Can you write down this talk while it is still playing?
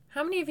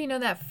How many of you know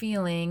that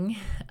feeling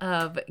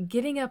of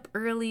getting up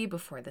early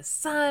before the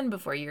sun,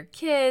 before your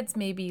kids?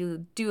 Maybe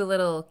you do a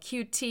little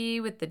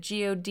QT with the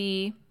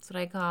GOD, that's what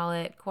I call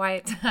it,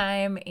 quiet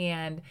time,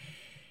 and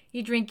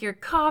you drink your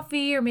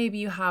coffee, or maybe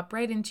you hop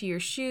right into your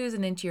shoes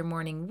and into your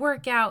morning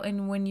workout,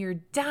 and when you're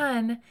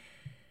done,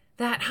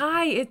 that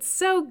high, it's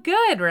so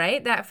good,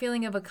 right? That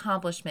feeling of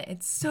accomplishment,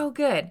 it's so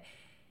good.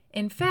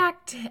 In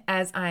fact,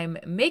 as I'm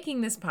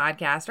making this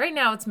podcast, right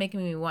now it's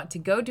making me want to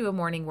go do a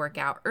morning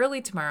workout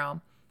early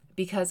tomorrow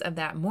because of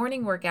that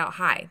morning workout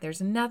high.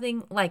 There's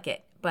nothing like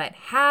it. But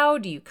how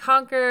do you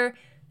conquer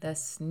the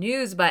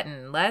snooze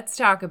button? Let's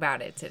talk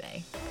about it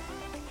today.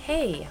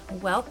 Hey,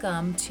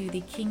 welcome to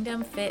the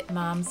Kingdom Fit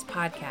Moms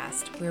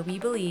podcast, where we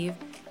believe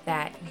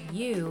that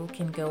you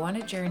can go on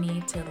a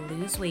journey to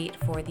lose weight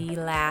for the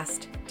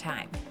last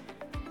time.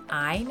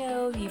 I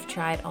know you've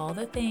tried all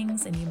the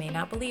things and you may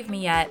not believe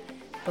me yet,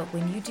 but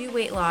when you do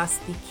weight loss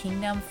the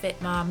Kingdom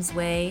Fit Moms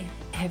way,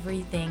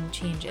 everything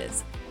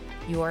changes.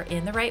 You're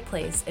in the right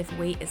place if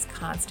weight is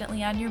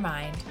constantly on your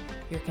mind,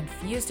 you're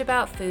confused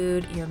about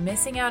food, you're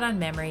missing out on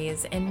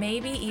memories, and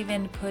maybe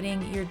even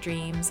putting your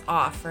dreams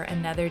off for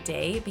another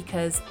day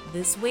because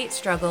this weight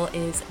struggle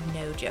is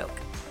no joke.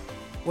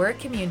 We're a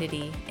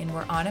community and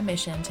we're on a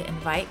mission to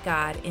invite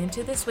God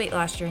into this weight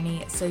loss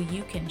journey so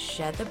you can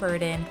shed the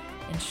burden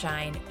and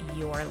shine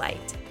your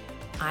light.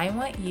 I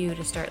want you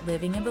to start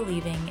living and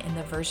believing in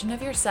the version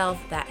of yourself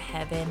that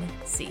heaven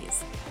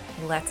sees.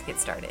 Let's get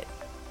started.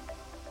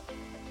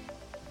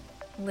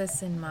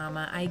 Listen,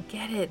 Mama, I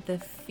get it. The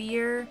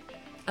fear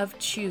of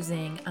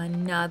choosing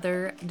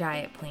another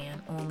diet plan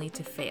only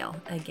to fail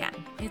again.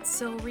 It's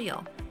so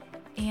real.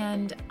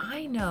 And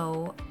I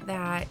know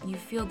that you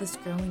feel this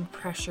growing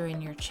pressure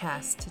in your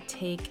chest to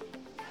take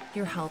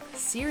your health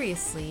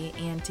seriously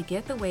and to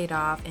get the weight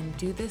off and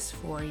do this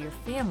for your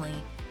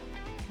family.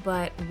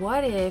 But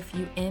what if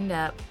you end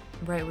up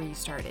right where you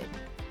started?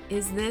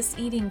 Is this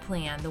eating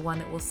plan the one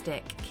that will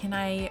stick? Can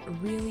I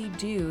really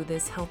do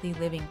this healthy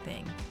living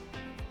thing?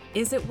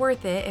 Is it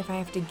worth it if I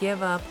have to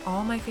give up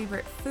all my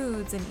favorite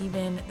foods and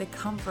even the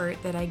comfort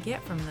that I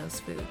get from those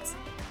foods?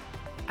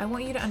 I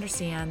want you to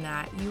understand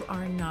that you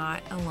are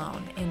not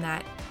alone and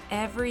that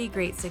every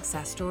great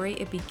success story,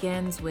 it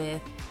begins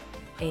with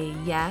a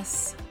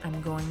yes,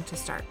 I'm going to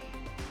start.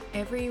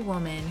 Every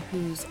woman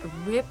who's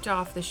ripped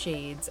off the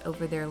shades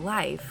over their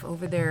life,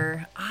 over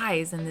their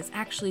eyes, and is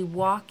actually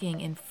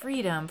walking in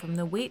freedom from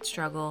the weight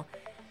struggle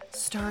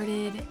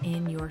started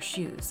in your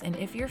shoes. And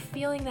if you're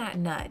feeling that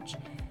nudge,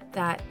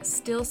 that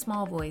still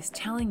small voice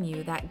telling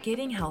you that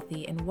getting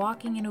healthy and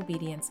walking in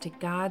obedience to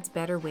God's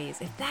better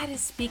ways, if that is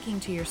speaking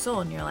to your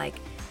soul and you're like,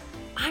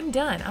 I'm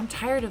done, I'm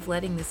tired of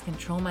letting this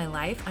control my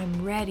life,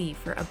 I'm ready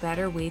for a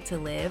better way to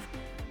live,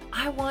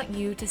 I want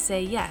you to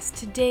say yes.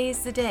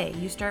 Today's the day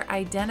you start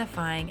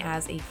identifying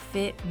as a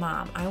fit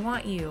mom. I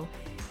want you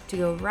to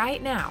go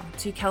right now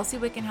to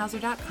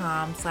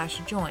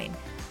kelseywickenhauser.com/join.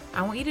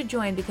 I want you to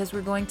join because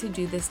we're going to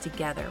do this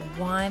together,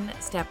 one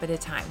step at a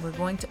time. We're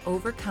going to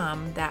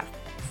overcome that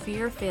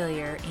fear of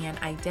failure and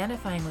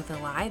identifying with a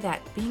lie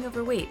that being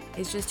overweight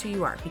is just who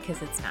you are,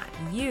 because it's not.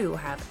 You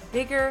have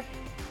bigger,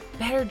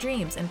 better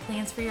dreams and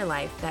plans for your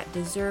life that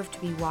deserve to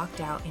be walked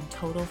out in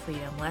total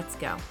freedom. Let's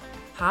go.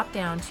 Hop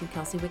down to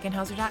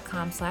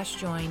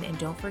kelseywickenhauser.com/join and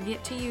don't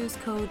forget to use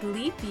code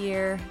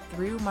LEAPYEAR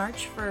through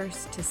March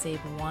 1st to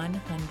save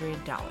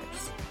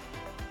 $100.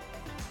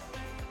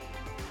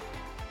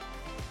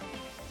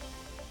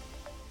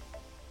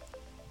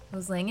 I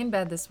was laying in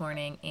bed this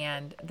morning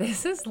and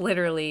this is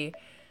literally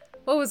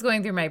what was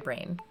going through my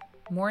brain.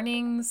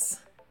 Mornings.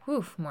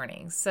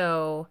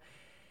 So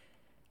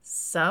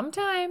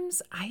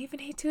sometimes, I even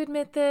hate to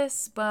admit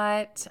this,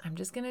 but I'm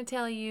just going to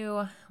tell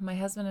you, my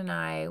husband and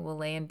I will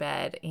lay in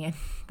bed and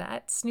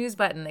that snooze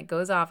button that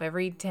goes off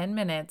every 10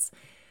 minutes,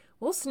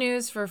 we'll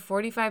snooze for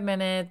 45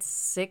 minutes,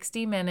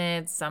 60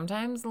 minutes,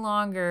 sometimes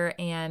longer.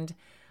 And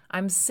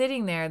I'm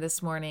sitting there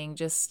this morning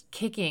just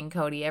kicking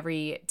Cody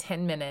every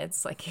 10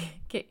 minutes. Like,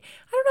 I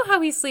don't know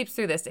how he sleeps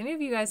through this. Any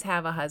of you guys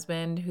have a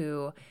husband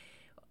who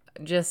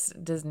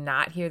just does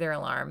not hear their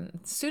alarm?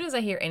 As soon as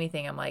I hear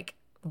anything, I'm like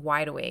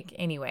wide awake.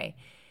 Anyway,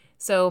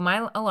 so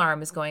my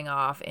alarm is going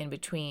off in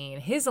between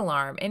his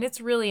alarm, and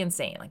it's really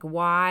insane. Like,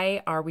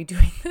 why are we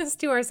doing this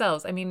to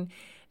ourselves? I mean,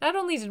 not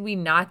only did we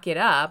not get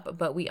up,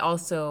 but we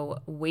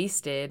also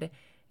wasted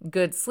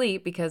good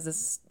sleep because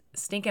this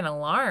stinking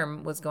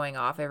alarm was going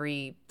off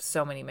every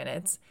so many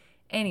minutes.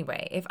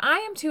 Anyway, if I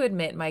am to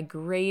admit my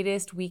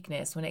greatest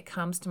weakness when it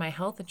comes to my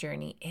health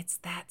journey, it's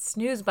that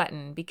snooze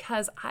button,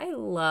 because I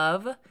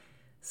love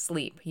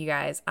sleep, you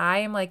guys. I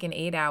am like an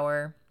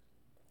 8-hour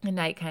a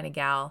night kind of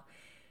gal.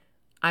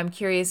 I'm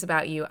curious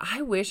about you.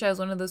 I wish I was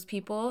one of those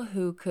people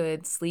who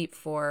could sleep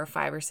for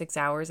 5 or 6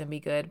 hours and be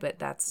good, but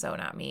that's so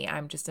not me.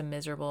 I'm just a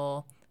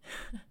miserable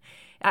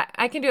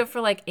I can do it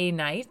for like a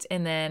night,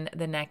 and then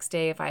the next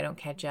day, if I don't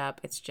catch up,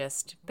 it's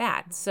just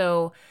bad.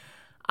 So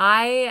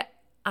I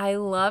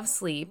love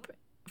sleep,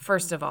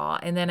 first of all,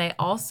 and then I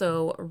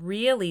also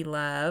really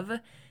love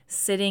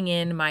sitting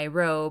in my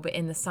robe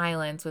in the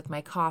silence with my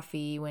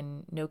coffee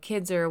when no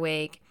kids are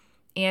awake.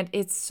 And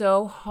it's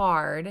so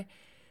hard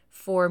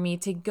for me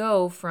to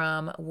go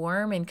from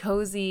warm and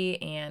cozy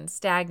and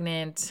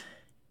stagnant,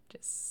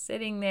 just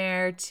sitting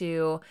there,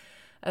 to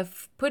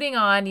putting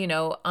on,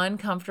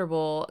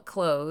 uncomfortable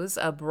clothes,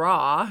 a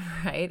bra,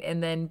 right?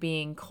 And then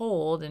being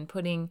cold and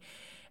putting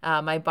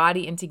my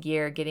body into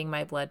gear, getting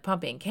my blood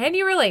pumping. Can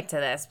you relate to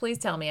this? Please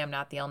tell me I'm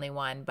not the only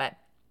one. But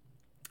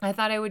I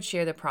thought I would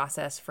share the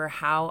process for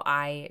how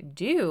I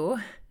do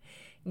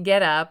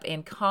get up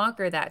and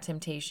conquer that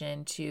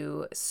temptation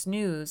to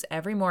snooze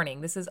every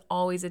morning. This is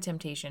always a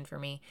temptation for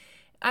me.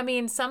 I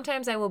mean,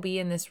 sometimes I will be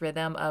in this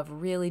rhythm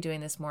of really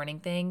doing this morning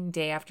thing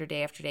day after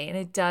day after day, and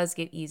it does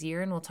get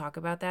easier, and we'll talk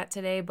about that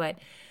today, but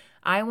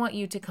I want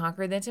you to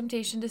conquer the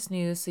temptation to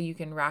snooze so you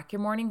can rock your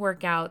morning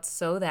workouts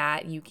so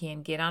that you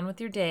can get on with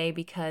your day,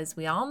 because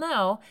we all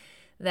know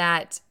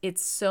that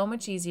it's so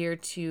much easier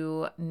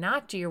to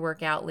not do your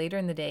workout later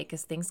in the day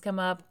because things come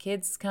up,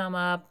 kids come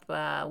up,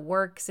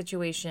 work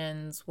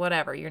situations,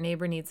 whatever. Your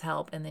neighbor needs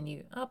help, and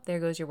then there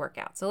goes your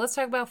workout. So let's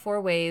talk about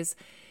 4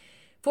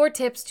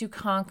 tips to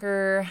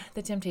conquer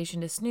the temptation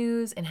to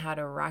snooze and how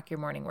to rock your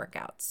morning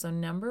workouts. So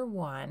number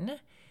 1,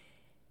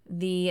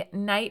 the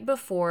night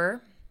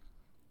before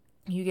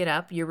you get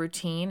up, your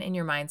routine and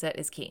your mindset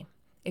is key.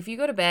 If you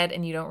go to bed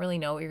and you don't really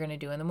know what you're going to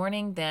do in the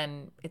morning,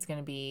 then it's going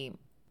to be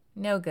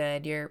no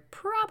good. You're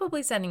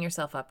probably setting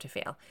yourself up to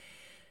fail.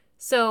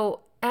 So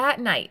at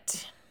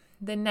night,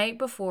 the night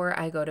before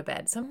I go to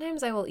bed,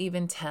 sometimes I will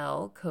even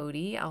tell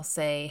Cody, I'll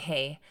say,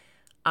 hey,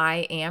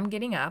 I am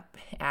getting up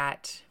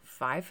at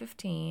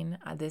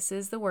 5:15. This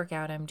is the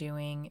workout I'm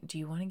doing. Do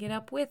you want to get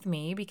up with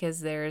me? Because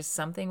there's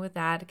something with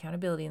that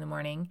accountability in the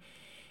morning.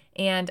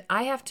 And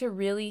I have to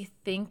really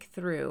think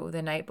through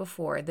the night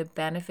before the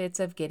benefits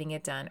of getting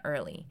it done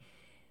early.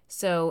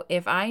 So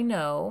if I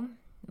know,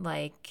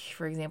 like,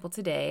 for example,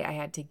 today I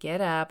had to get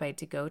up, I had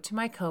to go to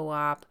my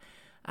co-op.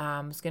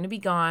 I was going to be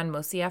gone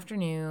most of the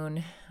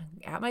afternoon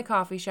at my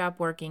coffee shop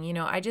working.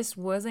 I just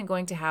wasn't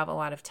going to have a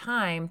lot of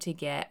time to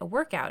get a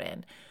workout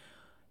in.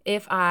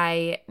 If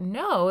I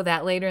know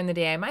that later in the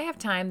day I might have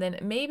time, then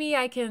maybe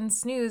I can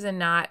snooze and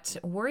not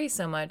worry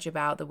so much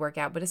about the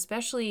workout. But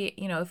especially,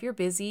 if you're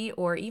busy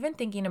or even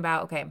thinking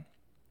about, okay,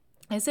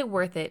 is it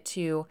worth it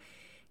to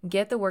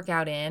get the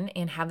workout in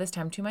and have this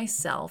time to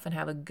myself and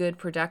have a good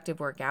productive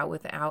workout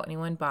without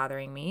anyone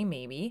bothering me,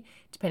 maybe,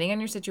 depending on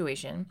your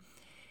situation,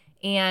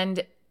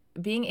 and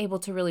being able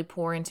to really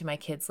pour into my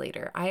kids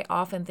later. I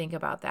often think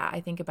about that.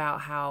 I think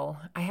about how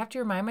I have to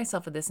remind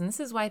myself of this. And this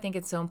is why I think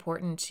it's so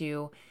important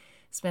to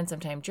spend some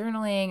time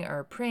journaling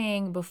or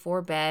praying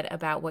before bed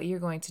about what you're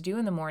going to do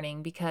in the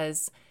morning,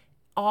 because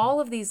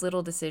all of these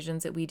little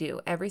decisions that we do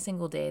every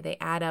single day, they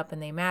add up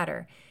and they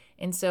matter.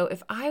 And so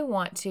if I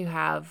want to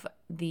have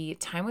the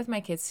time with my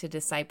kids to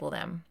disciple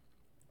them,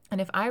 and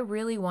if I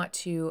really want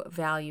to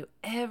value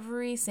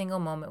every single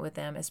moment with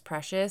them as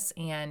precious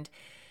and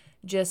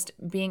just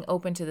being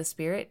open to the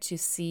Spirit to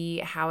see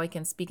how I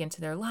can speak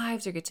into their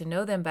lives or get to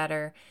know them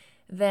better,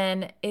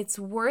 then it's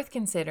worth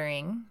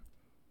considering,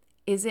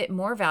 is it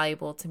more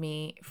valuable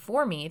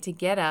for me to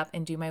get up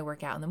and do my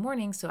workout in the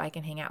morning so I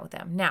can hang out with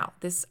them? Now,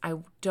 I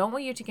don't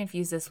want you to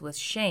confuse this with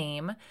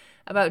shame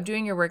about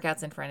doing your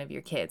workouts in front of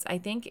your kids. I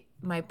think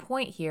my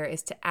point here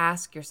is to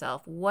ask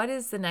yourself, what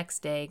is the next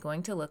day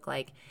going to look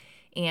like,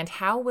 and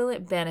how will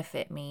it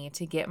benefit me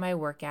to get my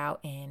workout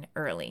in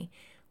early?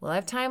 Will I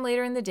have time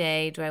later in the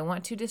day? Do I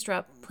want to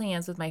disrupt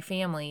plans with my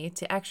family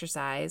to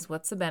exercise?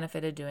 What's the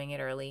benefit of doing it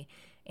early?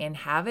 And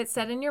have it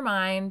set in your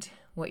mind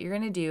what you're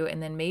going to do,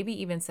 and then maybe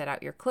even set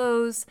out your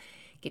clothes,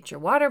 get your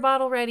water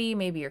bottle ready,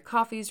 maybe your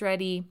coffee's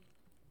ready.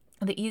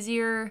 The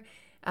easier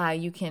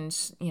you can,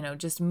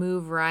 just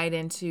move right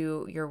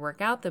into your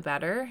workout, the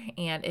better.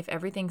 And if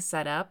everything's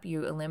set up,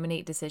 you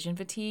eliminate decision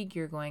fatigue,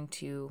 you're going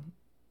to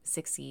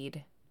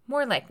succeed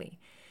more likely.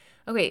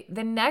 Okay,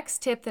 the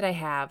next tip that I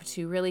have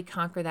to really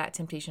conquer that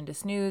temptation to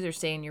snooze or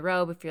stay in your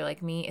robe, if you're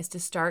like me, is to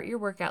start your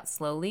workout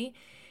slowly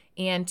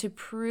and to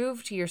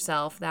prove to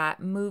yourself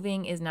that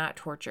moving is not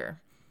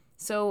torture.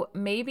 So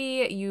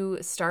maybe you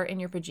start in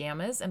your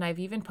pajamas, and I've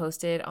even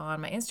posted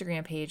on my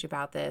Instagram page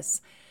about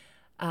this.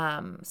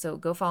 So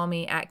go follow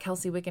me at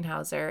Kelsey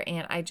Wickenhauser.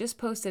 And I just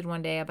posted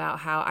one day about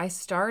how I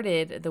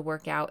started the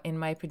workout in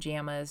my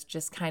pajamas,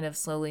 just kind of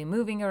slowly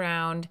moving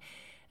around,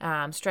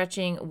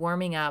 stretching,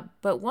 warming up.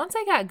 But once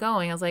I got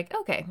going, I was like,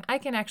 okay, I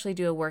can actually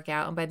do a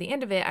workout. And by the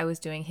end of it, I was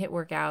doing HIIT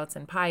workouts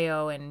and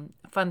PYO and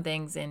fun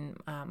things in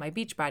my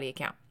Beachbody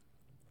account.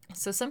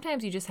 So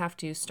sometimes you just have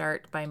to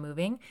start by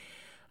moving.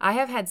 I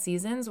have had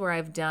seasons where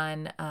I've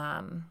done,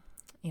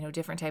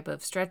 different type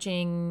of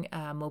stretching,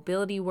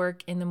 mobility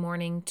work in the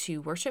morning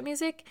to worship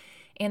music.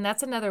 And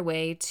that's another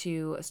way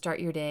to start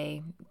your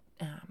day,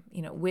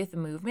 with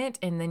movement.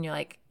 And then you're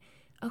like,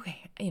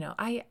 okay,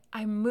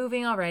 I'm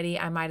moving already.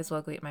 I might as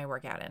well go get my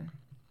workout in.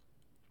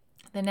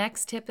 The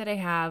next tip that I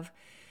have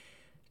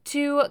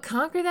to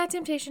conquer that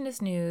temptation to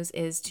snooze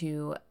is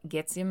to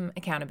get some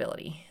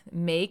accountability.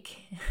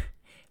 Make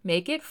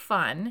it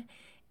fun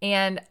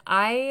And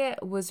I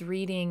was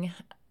reading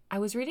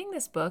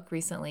this book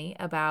recently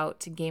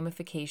about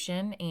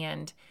gamification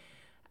and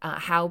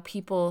how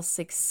people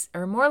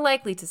are more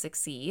likely to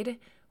succeed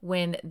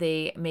when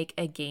they make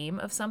a game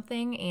of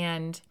something.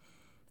 And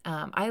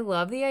I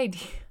love the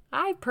idea.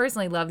 I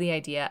personally love the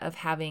idea of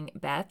having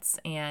bets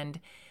and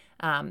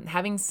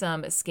having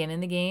some skin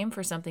in the game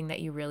for something that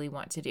you really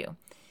want to do.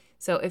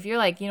 So if you're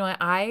like, you know what,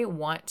 I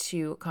want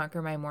to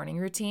conquer my morning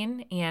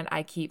routine and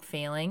I keep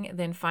failing,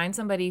 then find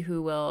somebody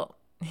who will,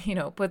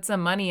 put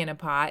some money in a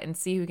pot and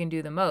see who can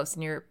do the most.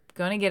 And you're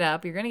going to get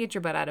up, you're going to get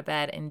your butt out of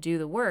bed and do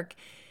the work,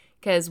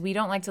 because we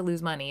don't like to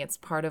lose money. It's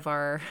part of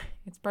our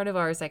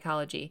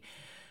psychology.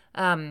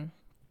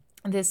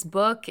 This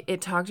book,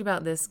 it talked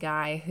about this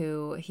guy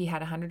who he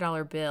had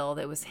 $100 bill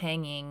that was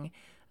hanging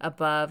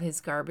above his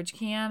garbage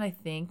can, I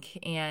think.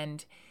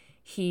 And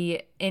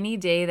any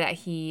day that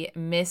he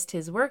missed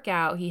his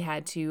workout, he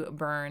had to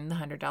burn the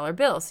 $100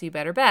 bill. So you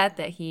better bet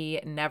that he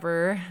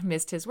never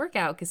missed his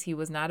workout, because he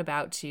was not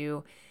about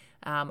to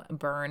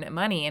burn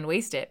money and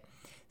waste it.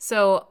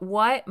 So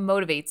what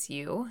motivates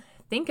you?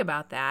 Think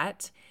about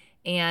that.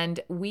 And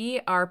we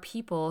are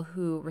people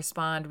who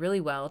respond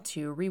really well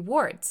to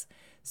rewards.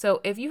 So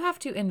if you have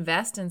to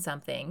invest in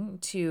something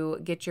to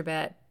get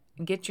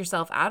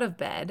yourself out of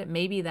bed,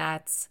 maybe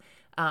that's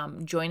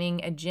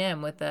joining a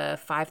gym with a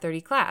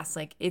 5:30 class.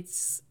 Like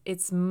it's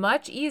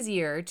much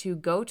easier to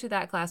go to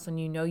that class when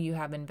you know you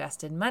have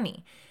invested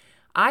money.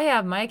 I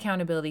have my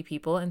accountability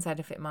people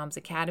inside of Fit Moms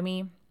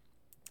Academy.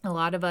 A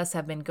lot of us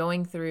have been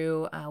going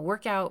through a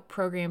workout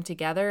program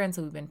together, and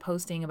so we've been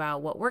posting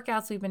about what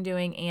workouts we've been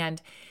doing,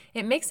 and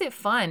it makes it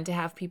fun to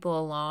have people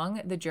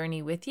along the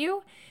journey with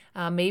you.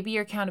 Maybe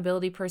your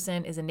accountability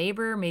person is a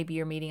neighbor, maybe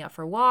you're meeting up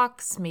for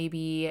walks,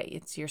 maybe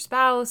it's your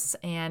spouse,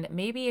 and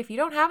maybe if you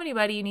don't have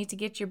anybody, you need to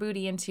get your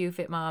booty into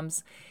Fit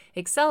Moms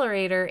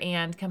Accelerator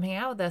and come hang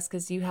out with us,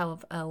 because you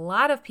have a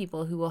lot of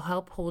people who will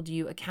help hold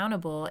you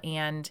accountable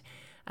and,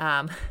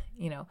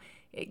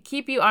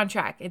 keep you on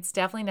track. It's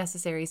definitely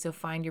necessary, so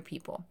find your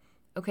people.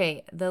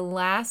 Okay, the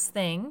last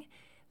thing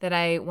that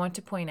I want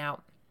to point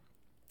out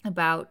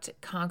about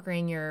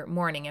conquering your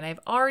morning, and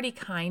I've already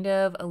kind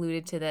of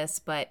alluded to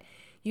this, but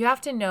you have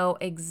to know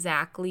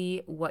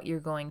exactly what you're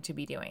going to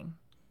be doing.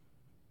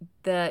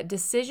 The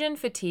decision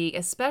fatigue,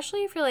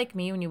 especially if you're like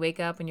me, when you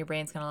wake up and your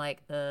brain's kind of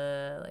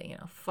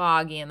like,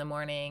 foggy in the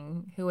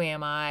morning. Who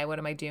am I? What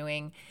am I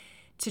doing?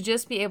 To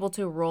just be able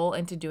to roll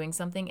into doing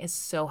something is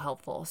so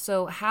helpful.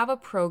 So have a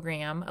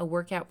program, a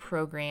workout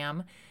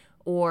program,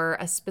 or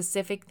a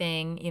specific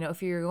thing.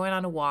 If you're going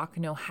on a walk,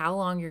 know how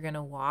long you're going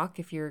to walk.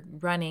 If you're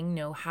running,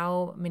 know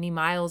how many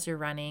miles you're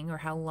running or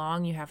how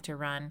long you have to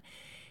run.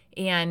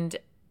 And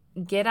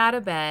get out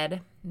of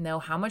bed, know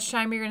how much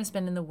time you're going to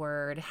spend in the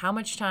Word, how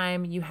much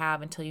time you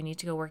have until you need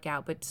to go work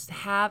out, but just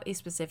have a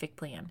specific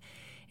plan.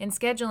 In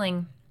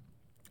scheduling,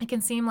 it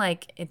can seem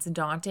like it's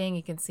daunting.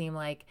 It can seem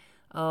like,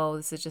 oh,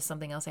 this is just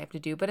something else I have to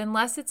do. But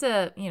unless it's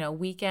a,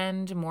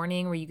 weekend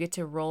morning where you get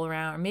to roll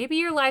around, or maybe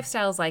your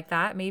lifestyle's like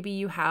that, maybe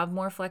you have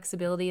more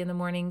flexibility in the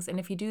mornings. And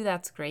if you do,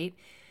 that's great.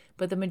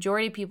 But the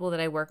majority of people that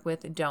I work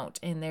with don't.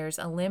 And there's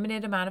a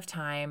limited amount of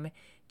time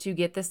to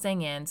get this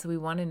thing in. So we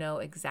want to know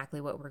exactly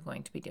what we're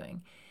going to be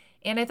doing.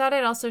 And I thought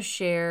I'd also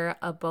share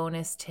a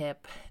bonus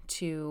tip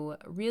to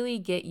really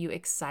get you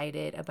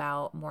excited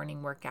about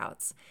morning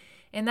workouts.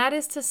 And that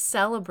is to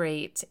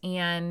celebrate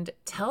and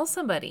tell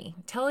somebody,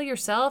 tell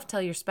yourself,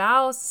 tell your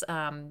spouse,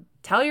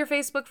 tell your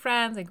Facebook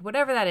friends, like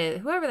whatever that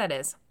is, whoever that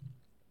is,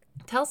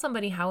 tell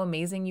somebody how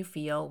amazing you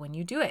feel when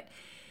you do it.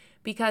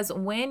 Because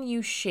when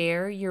you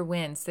share your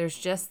wins, there's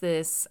just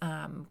this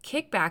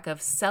kickback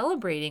of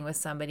celebrating with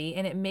somebody,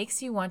 and it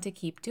makes you want to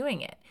keep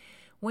doing it.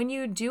 When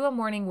you do a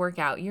morning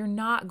workout, you're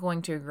not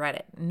going to regret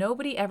it.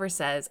 Nobody ever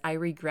says, I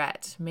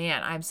regret,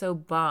 man, I'm so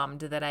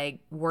bummed that I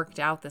worked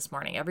out this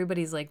morning.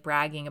 Everybody's like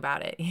bragging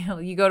about it.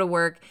 You go to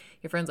work,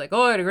 your friend's like,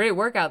 oh, I had a great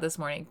workout this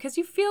morning, because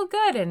you feel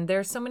good and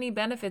there's so many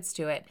benefits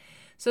to it.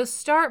 So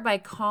start by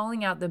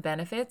calling out the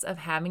benefits of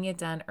having it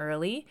done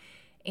early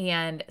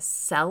and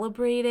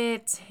celebrate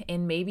it,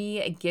 and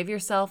maybe give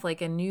yourself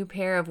like a new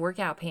pair of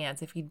workout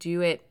pants if you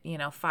do it,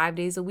 5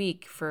 days a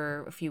week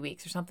for a few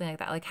weeks or something like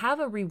that. Like have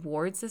a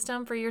reward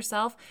system for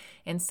yourself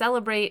and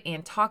celebrate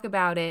and talk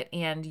about it,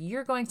 and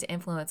you're going to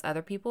influence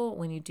other people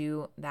when you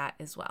do that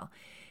as well.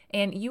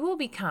 And you will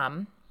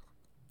become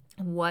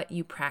what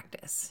you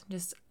practice.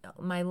 Just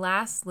my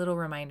last little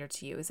reminder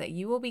to you is that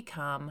you will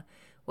become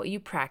what you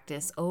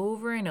practice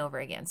over and over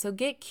again. So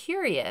get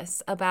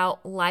curious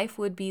about life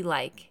would be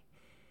like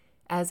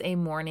as a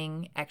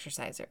morning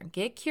exerciser.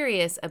 Get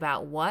curious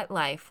about what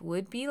life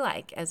would be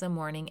like as a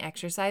morning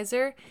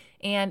exerciser.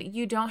 And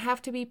you don't have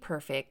to be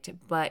perfect,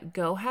 but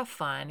go have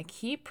fun,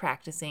 keep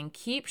practicing,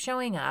 keep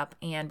showing up.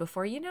 And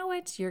before you know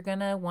it, you're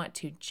going to want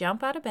to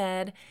jump out of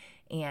bed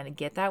and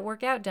get that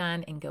workout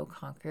done and go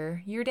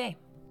conquer your day.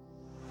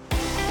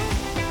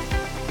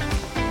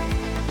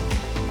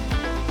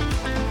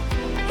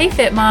 Hey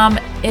Fit Mom,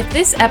 if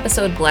this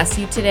episode blessed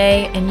you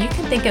today and you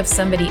can think of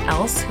somebody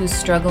else who's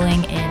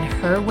struggling in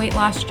her weight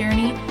loss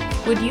journey,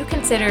 would you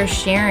consider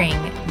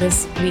sharing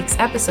this week's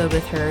episode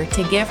with her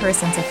to give her a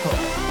sense of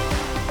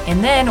hope?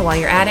 And then while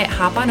you're at it,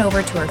 hop on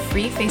over to our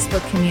free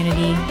Facebook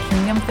community,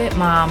 Kingdom Fit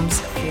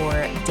Moms, for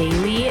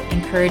daily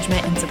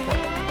encouragement and support.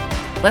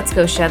 Let's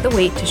go shed the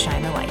weight to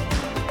shine the light.